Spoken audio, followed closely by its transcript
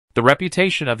The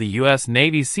reputation of the U.S.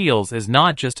 Navy SEALs is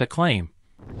not just a claim.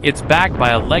 It's backed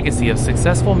by a legacy of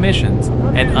successful missions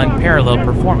and unparalleled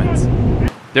performance.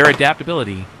 Their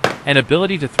adaptability and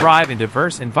ability to thrive in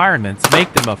diverse environments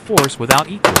make them a force without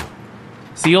equal.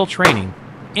 SEAL training,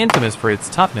 infamous for its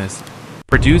toughness,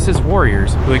 produces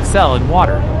warriors who excel in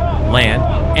water, land,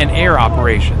 and air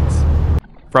operations.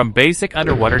 From basic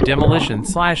underwater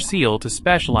demolition/SEAL to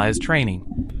specialized training,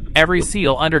 every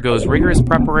SEAL undergoes rigorous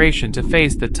preparation to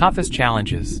face the toughest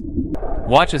challenges.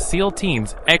 Watch as SEAL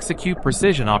teams execute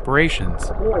precision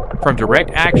operations, from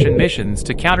direct action missions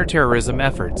to counterterrorism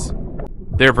efforts.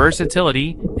 Their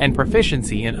versatility and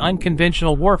proficiency in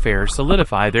unconventional warfare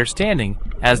solidify their standing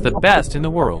as the best in the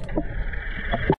world.